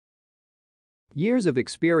Years of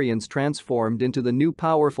experience transformed into the new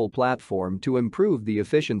powerful platform to improve the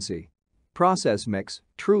efficiency. ProcessMix,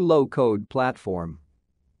 true low-code platform.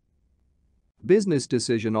 Business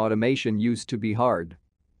decision automation used to be hard.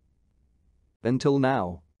 Until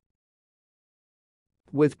now.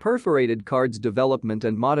 With perforated cards, development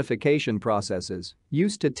and modification processes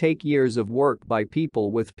used to take years of work by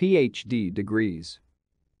people with PhD degrees.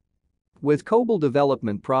 With COBOL,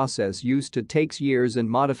 development process used to take years and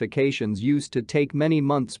modifications used to take many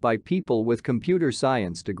months by people with computer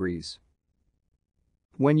science degrees.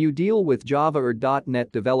 When you deal with Java or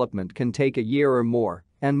 .NET, development can take a year or more,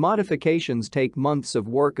 and modifications take months of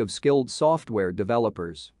work of skilled software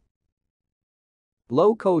developers.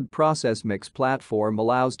 Low-code ProcessMix platform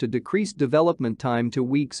allows to decrease development time to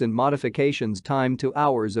weeks and modifications time to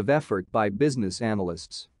hours of effort by business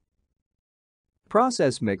analysts.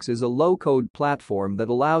 ProcessMix is a low-code platform that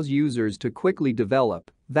allows users to quickly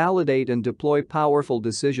develop, validate and deploy powerful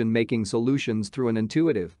decision-making solutions through an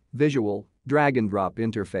intuitive, visual, drag-and-drop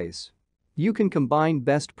interface. You can combine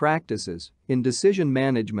best practices in decision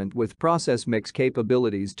management with ProcessMix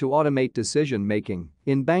capabilities to automate decision-making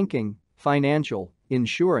in banking, financial,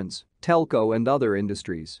 insurance, telco and other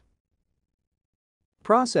industries.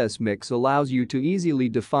 ProcessMix allows you to easily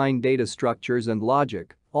define data structures and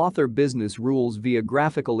logic, author business rules via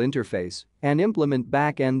graphical interface, and implement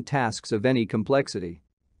back-end tasks of any complexity.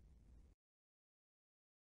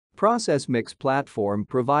 ProcessMix platform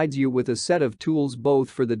provides you with a set of tools both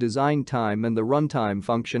for the design time and the runtime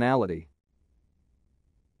functionality.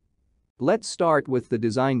 Let's start with the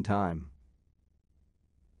design time.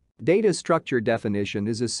 Data structure definition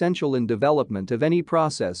is essential in development of any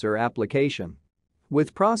process or application.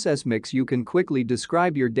 With ProcessMix, you can quickly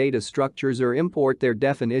describe your data structures or import their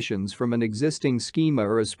definitions from an existing schema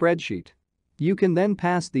or a spreadsheet. You can then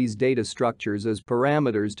pass these data structures as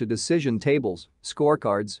parameters to decision tables,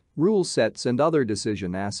 scorecards, rule sets and other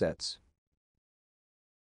decision assets.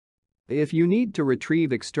 If you need to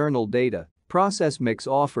retrieve external data, ProcessMix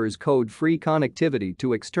offers code-free connectivity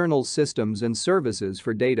to external systems and services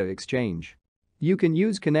for data exchange. You can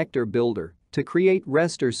use Connector Builder to create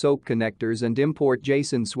REST or SOAP connectors and import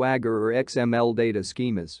JSON, Swagger or XML data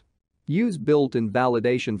schemas. Use built-in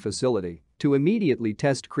validation facility to immediately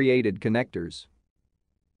test created connectors.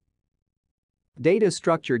 Data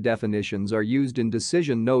structure definitions are used in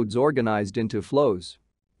decision nodes organized into flows.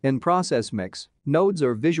 In ProcessMix, nodes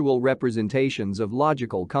are visual representations of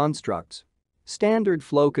logical constructs. Standard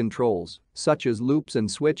flow controls, such as loops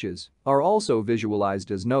and switches, are also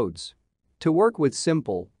visualized as nodes. To work with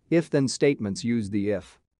simple if-then statements, use the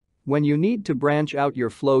if. When you need to branch out your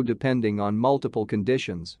flow depending on multiple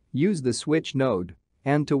conditions, use the switch node.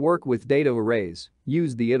 And to work with data arrays,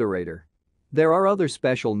 use the iterator. There are other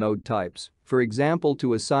special node types, for example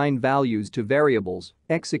to assign values to variables,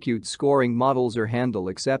 execute scoring models or handle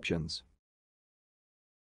exceptions.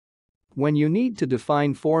 When you need to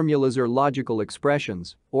define formulas or logical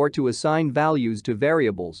expressions, or to assign values to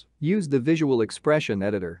variables, use the visual expression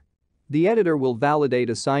editor. The editor will validate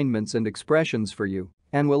assignments and expressions for you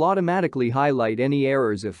and will automatically highlight any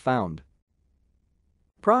errors if found.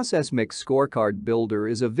 ProcessMix Scorecard Builder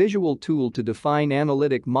is a visual tool to define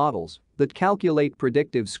analytic models that calculate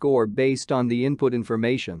predictive score based on the input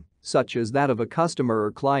information, such as that of a customer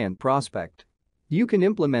or client prospect. You can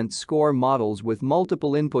implement score models with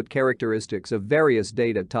multiple input characteristics of various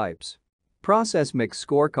data types. ProcessMix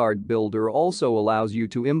Scorecard Builder also allows you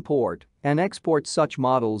to import and export such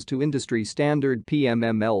models to industry-standard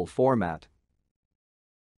PMML format.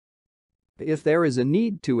 If there is a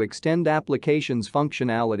need to extend applications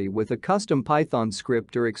functionality with a custom Python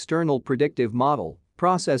script or external predictive model,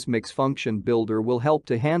 ProcessMix Function Builder will help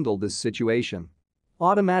to handle this situation.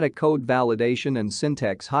 Automatic code validation and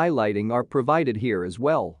syntax highlighting are provided here as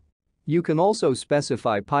well. You can also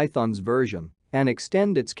specify Python's version and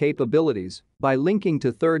extend its capabilities by linking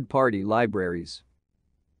to third-party libraries.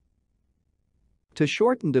 To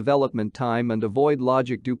shorten development time and avoid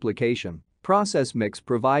logic duplication, ProcessMix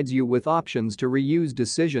provides you with options to reuse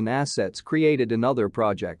decision assets created in other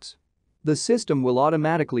projects. The system will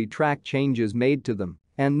automatically track changes made to them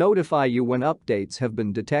and notify you when updates have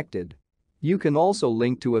been detected. You can also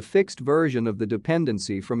link to a fixed version of the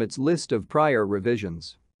dependency from its list of prior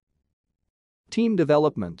revisions. Team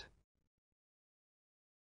development.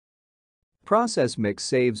 ProcessMix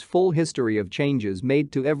saves full history of changes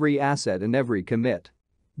made to every asset and every commit.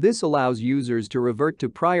 This allows users to revert to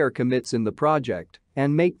prior commits in the project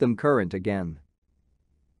and make them current again.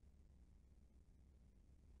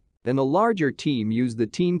 In a larger team, use the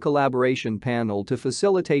Team Collaboration panel to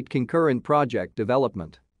facilitate concurrent project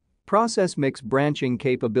development. ProcessMix branching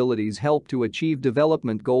capabilities help to achieve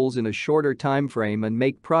development goals in a shorter timeframe and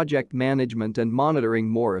make project management and monitoring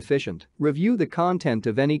more efficient. Review the content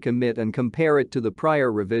of any commit and compare it to the prior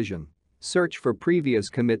revision. Search for previous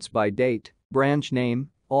commits by date, branch name,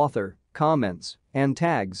 author, comments, and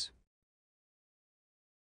tags.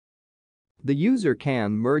 The user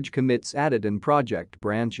can merge commits added in project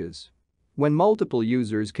branches. When multiple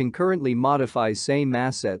users concurrently modify same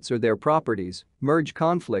assets or their properties, merge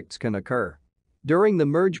conflicts can occur. During the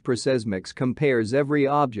merge, ProcessMix compares every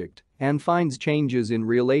object and finds changes in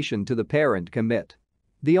relation to the parent commit.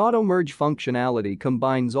 The auto-merge functionality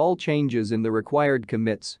combines all changes in the required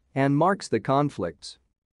commits and marks the conflicts.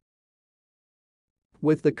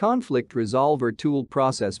 With the conflict resolver tool,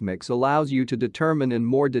 ProcessMix allows you to determine in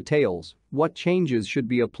more details what changes should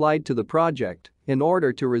be applied to the project in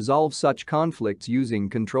order to resolve such conflicts using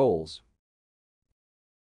controls.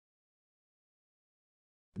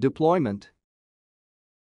 Deployment.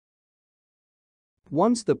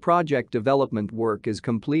 Once the project development work is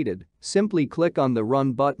completed, simply click on the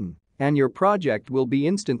Run button and your project will be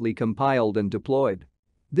instantly compiled and deployed.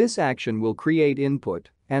 This action will create input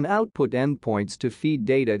and output endpoints to feed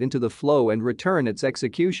data into the flow and return its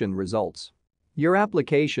execution results. Your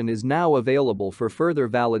application is now available for further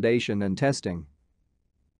validation and testing.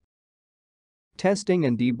 Testing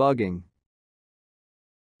and debugging.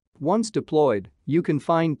 Once deployed, you can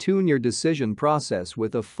fine-tune your decision process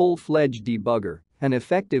with a full-fledged debugger, an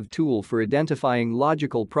effective tool for identifying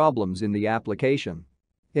logical problems in the application.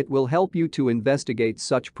 It will help you to investigate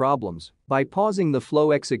such problems by pausing the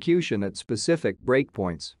flow execution at specific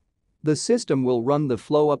breakpoints. The system will run the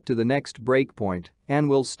flow up to the next breakpoint and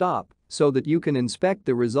will stop so that you can inspect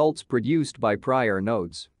the results produced by prior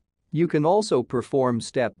nodes. You can also perform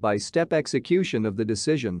step-by-step execution of the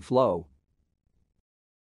decision flow.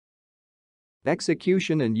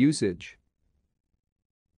 Execution and usage.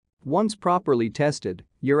 Once properly tested,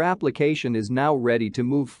 your application is now ready to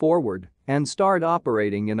move forward and start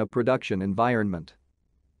operating in a production environment.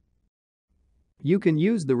 You can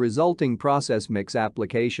use the resulting ProcessMix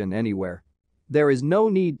application anywhere. There is no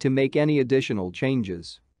need to make any additional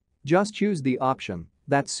changes. Just choose the option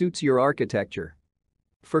that suits your architecture.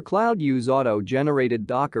 For cloud, use auto-generated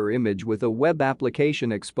Docker image with a web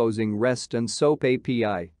application exposing REST and SOAP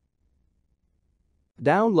API.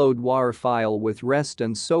 Download WAR file with REST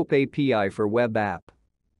and SOAP API for web app.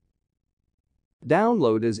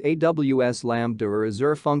 Download as AWS Lambda or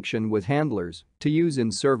Azure function with handlers to use in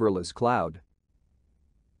serverless cloud.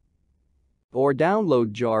 Or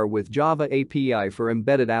download jar with Java API for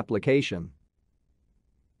embedded application.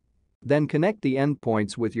 Then connect the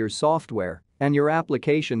endpoints with your software and your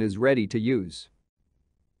application is ready to use.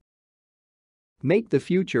 Make the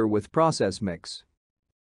future with ProcessMix.